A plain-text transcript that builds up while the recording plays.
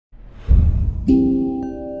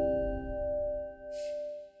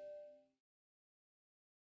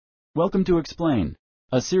Welcome to Explain,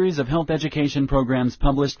 a series of health education programs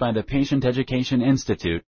published by the Patient Education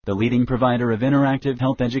Institute, the leading provider of interactive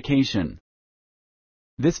health education.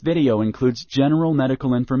 This video includes general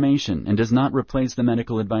medical information and does not replace the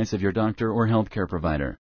medical advice of your doctor or healthcare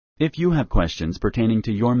provider. If you have questions pertaining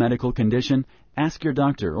to your medical condition, ask your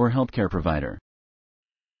doctor or healthcare provider.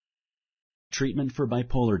 Treatment for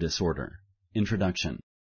bipolar disorder. Introduction.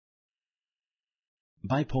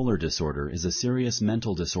 Bipolar disorder is a serious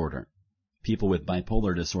mental disorder. People with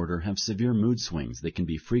bipolar disorder have severe mood swings that can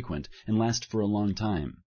be frequent and last for a long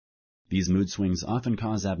time. These mood swings often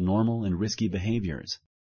cause abnormal and risky behaviors.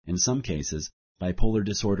 In some cases, bipolar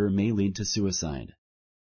disorder may lead to suicide.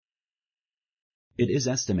 It is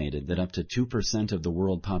estimated that up to 2% of the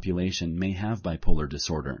world population may have bipolar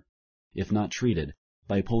disorder. If not treated,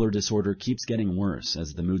 bipolar disorder keeps getting worse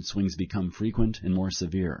as the mood swings become frequent and more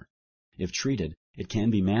severe. If treated, it can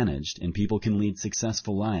be managed and people can lead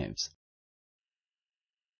successful lives.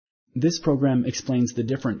 This program explains the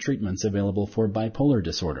different treatments available for bipolar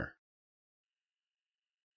disorder.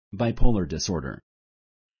 Bipolar disorder.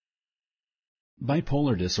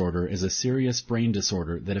 Bipolar disorder is a serious brain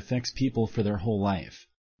disorder that affects people for their whole life.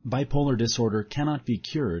 Bipolar disorder cannot be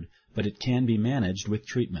cured, but it can be managed with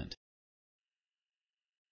treatment.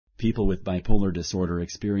 People with bipolar disorder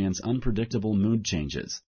experience unpredictable mood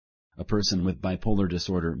changes. A person with bipolar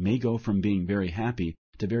disorder may go from being very happy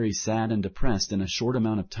to very sad and depressed in a short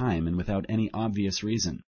amount of time and without any obvious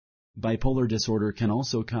reason. Bipolar disorder can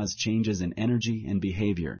also cause changes in energy and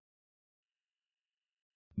behavior.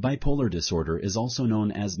 Bipolar disorder is also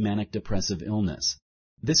known as manic-depressive-illness.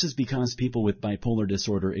 This is because people with bipolar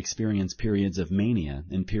disorder experience periods of mania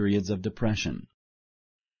and periods of depression.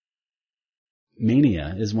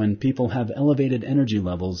 Mania is when people have elevated energy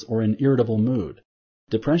levels or an irritable mood.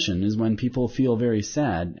 Depression is when people feel very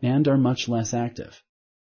sad and are much less active.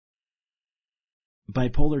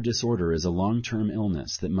 Bipolar disorder is a long-term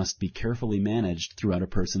illness that must be carefully managed throughout a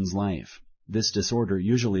person's life. This disorder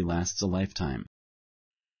usually lasts a lifetime.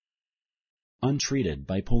 Untreated,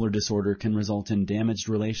 bipolar disorder can result in damaged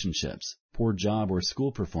relationships, poor job or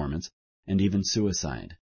school performance, and even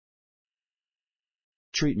suicide.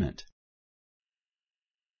 Treatment.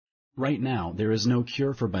 Right now, there is no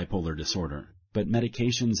cure for bipolar disorder, but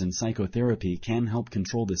medications and psychotherapy can help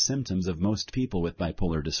control the symptoms of most people with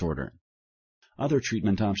bipolar disorder. Other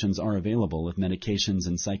treatment options are available if medications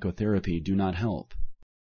and psychotherapy do not help.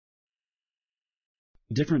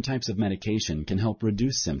 Different types of medication can help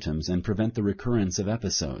reduce symptoms and prevent the recurrence of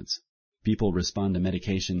episodes. People respond to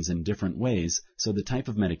medications in different ways, so the type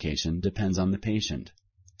of medication depends on the patient.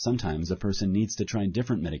 Sometimes a person needs to try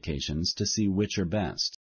different medications to see which are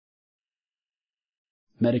best.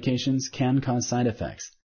 Medications can cause side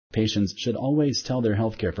effects. Patients should always tell their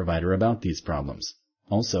healthcare provider about these problems.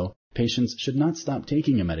 Also, patients should not stop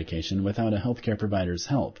taking a medication without a healthcare provider's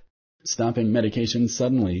help. Stopping medication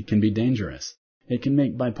suddenly can be dangerous. It can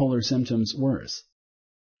make bipolar symptoms worse.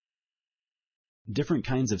 Different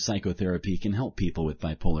kinds of psychotherapy can help people with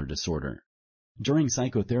bipolar disorder. During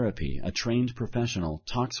psychotherapy, a trained professional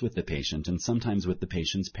talks with the patient and sometimes with the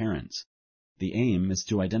patient's parents. The aim is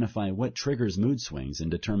to identify what triggers mood swings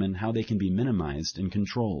and determine how they can be minimized and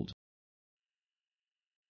controlled.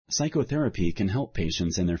 Psychotherapy can help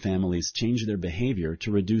patients and their families change their behavior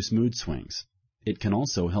to reduce mood swings. It can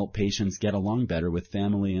also help patients get along better with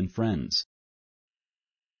family and friends.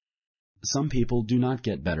 Some people do not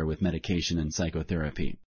get better with medication and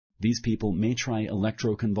psychotherapy. These people may try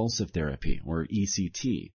electroconvulsive therapy, or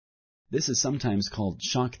ECT. This is sometimes called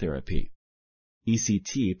shock therapy.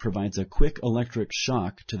 ECT provides a quick electric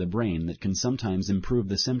shock to the brain that can sometimes improve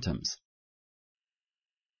the symptoms.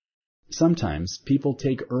 Sometimes people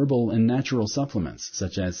take herbal and natural supplements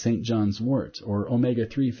such as St. John's wort or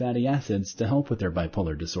omega-3 fatty acids to help with their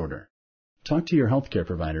bipolar disorder. Talk to your healthcare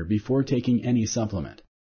provider before taking any supplement.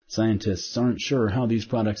 Scientists aren't sure how these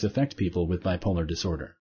products affect people with bipolar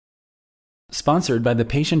disorder. Sponsored by the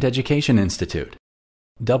Patient Education Institute.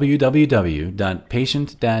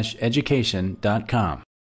 www.patient-education.com.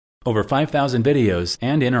 Over 5,000 videos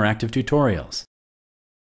and interactive tutorials.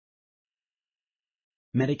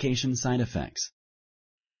 Medication side effects.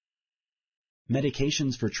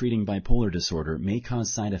 Medications for treating bipolar disorder may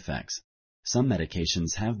cause side effects. Some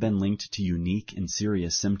medications have been linked to unique and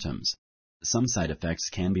serious symptoms. Some side effects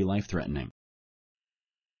can be life-threatening.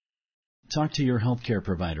 Talk to your healthcare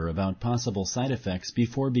provider about possible side effects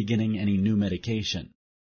before beginning any new medication.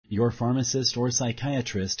 Your pharmacist or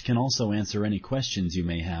psychiatrist can also answer any questions you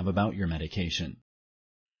may have about your medication.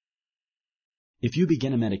 If you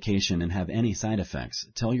begin a medication and have any side effects,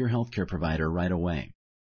 tell your healthcare provider right away.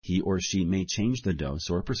 He or she may change the dose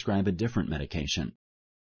or prescribe a different medication.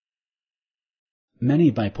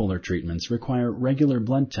 Many bipolar treatments require regular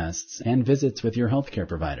blood tests and visits with your healthcare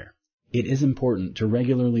provider. It is important to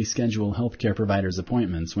regularly schedule healthcare providers'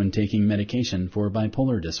 appointments when taking medication for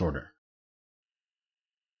bipolar disorder.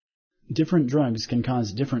 Different drugs can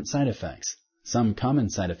cause different side effects. Some common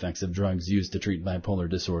side effects of drugs used to treat bipolar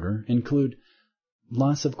disorder include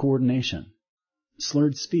loss of coordination,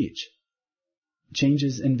 slurred speech,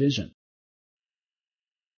 changes in vision.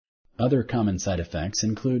 Other common side effects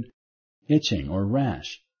include itching or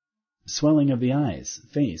rash, swelling of the eyes,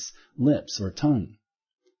 face, lips, or tongue,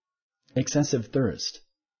 excessive thirst,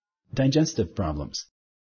 digestive problems.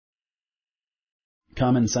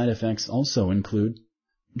 Common side effects also include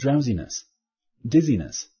drowsiness,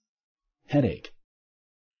 dizziness, headache.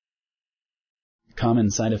 Common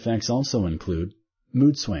side effects also include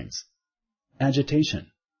mood swings, agitation,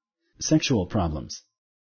 sexual problems.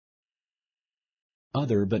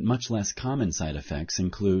 Other but much less common side effects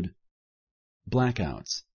include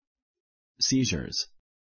blackouts, seizures,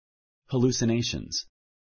 hallucinations.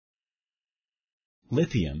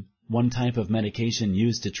 Lithium, one type of medication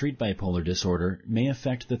used to treat bipolar disorder, may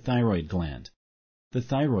affect the thyroid gland. The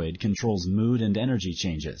thyroid controls mood and energy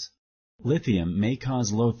changes. Lithium may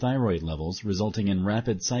cause low thyroid levels, resulting in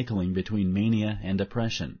rapid cycling between mania and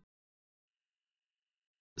depression.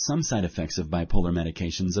 Some side effects of bipolar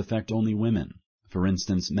medications affect only women. For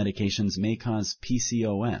instance, medications may cause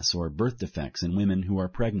PCOS or birth defects in women who are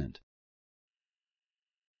pregnant.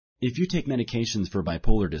 If you take medications for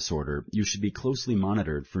bipolar disorder, you should be closely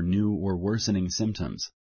monitored for new or worsening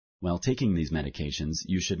symptoms. While taking these medications,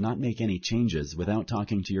 you should not make any changes without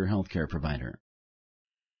talking to your healthcare provider.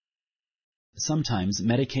 Sometimes,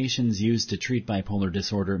 medications used to treat bipolar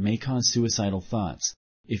disorder may cause suicidal thoughts.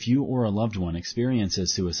 If you or a loved one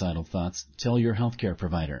experiences suicidal thoughts, tell your healthcare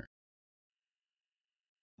provider.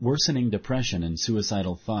 Worsening depression and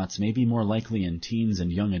suicidal thoughts may be more likely in teens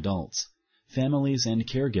and young adults. Families and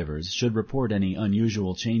caregivers should report any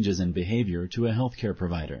unusual changes in behavior to a healthcare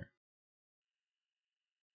provider.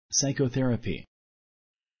 Psychotherapy.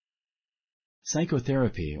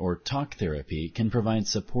 Psychotherapy, or talk therapy, can provide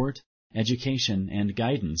support, education, and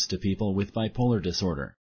guidance to people with bipolar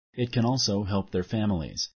disorder. It can also help their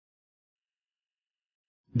families.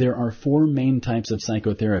 There are 4 main types of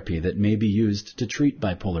psychotherapy that may be used to treat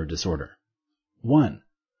bipolar disorder. 1.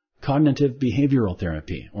 Cognitive behavioral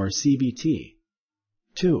therapy, or CBT.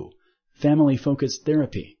 2. Family-focused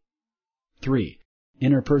therapy. 3.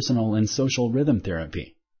 Interpersonal and social rhythm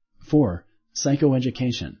therapy. 4.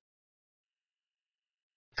 Psychoeducation.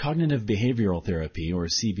 Cognitive behavioral therapy, or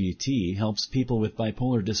CBT, helps people with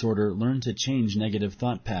bipolar disorder learn to change negative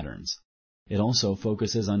thought patterns. It also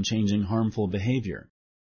focuses on changing harmful behavior.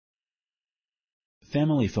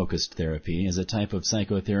 Family-focused therapy is a type of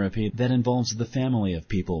psychotherapy that involves the family of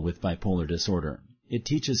people with bipolar disorder. It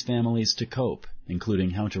teaches families to cope,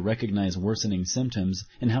 including how to recognize worsening symptoms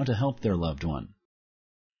and how to help their loved one.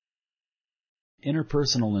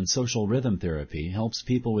 Interpersonal and social rhythm therapy helps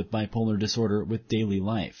people with bipolar disorder with daily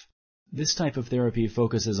life. This type of therapy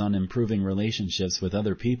focuses on improving relationships with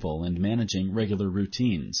other people and managing regular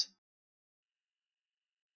routines.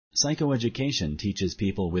 Psychoeducation teaches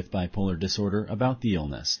people with bipolar disorder about the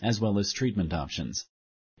illness, as well as treatment options.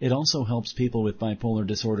 It also helps people with bipolar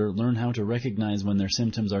disorder learn how to recognize when their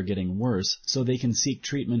symptoms are getting worse so they can seek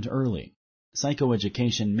treatment early.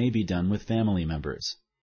 Psychoeducation may be done with family members.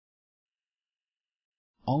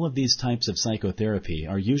 All of these types of psychotherapy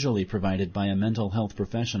are usually provided by a mental health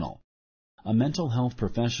professional. A mental health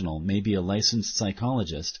professional may be a licensed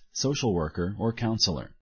psychologist, social worker, or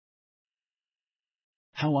counselor.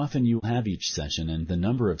 How often you have each session and the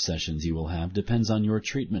number of sessions you will have depends on your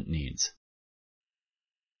treatment needs.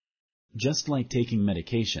 Just like taking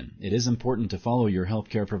medication, it is important to follow your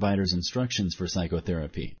healthcare provider's instructions for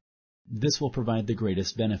psychotherapy. This will provide the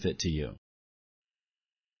greatest benefit to you.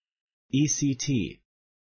 ECT.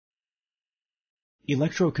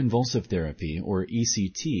 Electroconvulsive therapy, or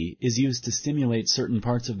ECT, is used to stimulate certain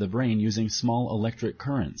parts of the brain using small electric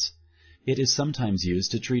currents. It is sometimes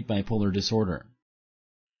used to treat bipolar disorder.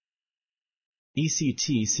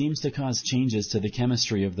 ECT seems to cause changes to the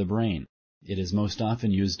chemistry of the brain. It is most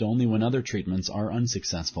often used only when other treatments are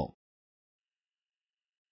unsuccessful.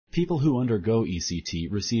 People who undergo ECT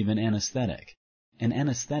receive an anesthetic. An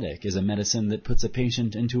anesthetic is a medicine that puts a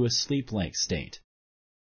patient into a sleep-like state.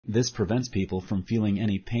 This prevents people from feeling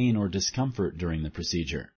any pain or discomfort during the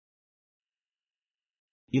procedure.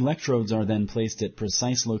 Electrodes are then placed at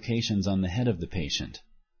precise locations on the head of the patient.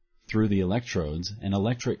 Through the electrodes, an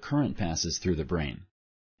electric current passes through the brain.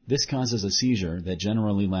 This causes a seizure that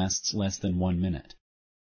generally lasts less than 1 minute.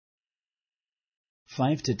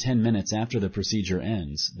 5 to 10 minutes after the procedure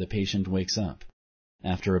ends, the patient wakes up.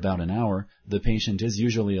 After about an hour, the patient is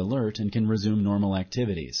usually alert and can resume normal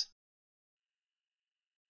activities.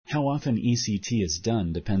 How often ECT is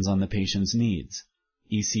done depends on the patient's needs.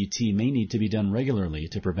 ECT may need to be done regularly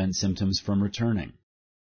to prevent symptoms from returning.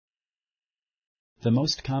 The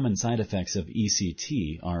most common side effects of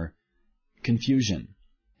ECT are confusion,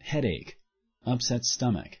 headache, upset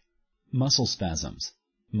stomach, muscle spasms,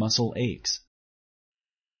 muscle aches.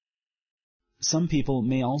 Some people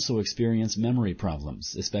may also experience memory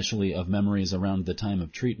problems, especially of memories around the time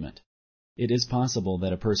of treatment. It is possible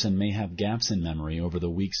that a person may have gaps in memory over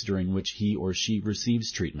the weeks during which he or she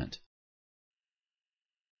receives treatment.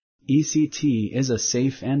 ECT is a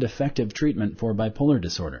safe and effective treatment for bipolar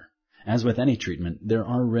disorder. As with any treatment, there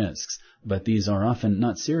are risks, but these are often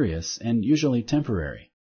not serious and usually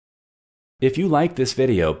temporary. If you like this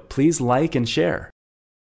video, please like and share.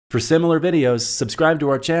 For similar videos, subscribe to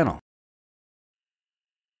our channel.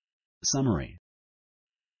 Summary.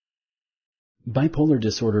 Bipolar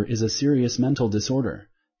disorder is a serious mental disorder.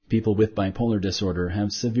 People with bipolar disorder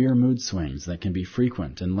have severe mood swings that can be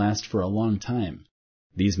frequent and last for a long time.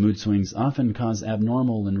 These mood swings often cause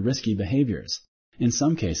abnormal and risky behaviors. In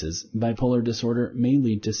some cases, bipolar disorder may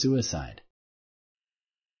lead to suicide.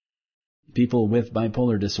 People with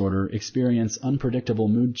bipolar disorder experience unpredictable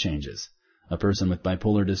mood changes. A person with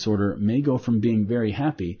bipolar disorder may go from being very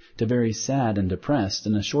happy to very sad and depressed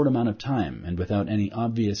in a short amount of time and without any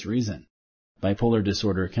obvious reason. Bipolar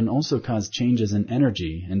disorder can also cause changes in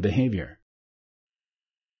energy and behavior.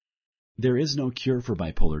 There is no cure for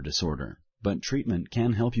bipolar disorder, but treatment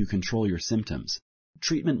can help you control your symptoms.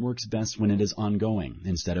 Treatment works best when it is ongoing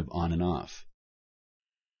instead of on and off.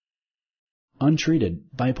 Untreated,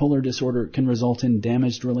 bipolar disorder can result in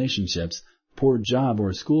damaged relationships, poor job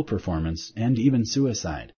or school performance, and even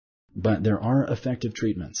suicide. But there are effective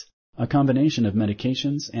treatments. A combination of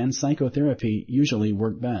medications and psychotherapy usually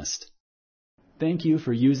work best. Thank you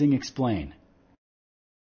for using Explain.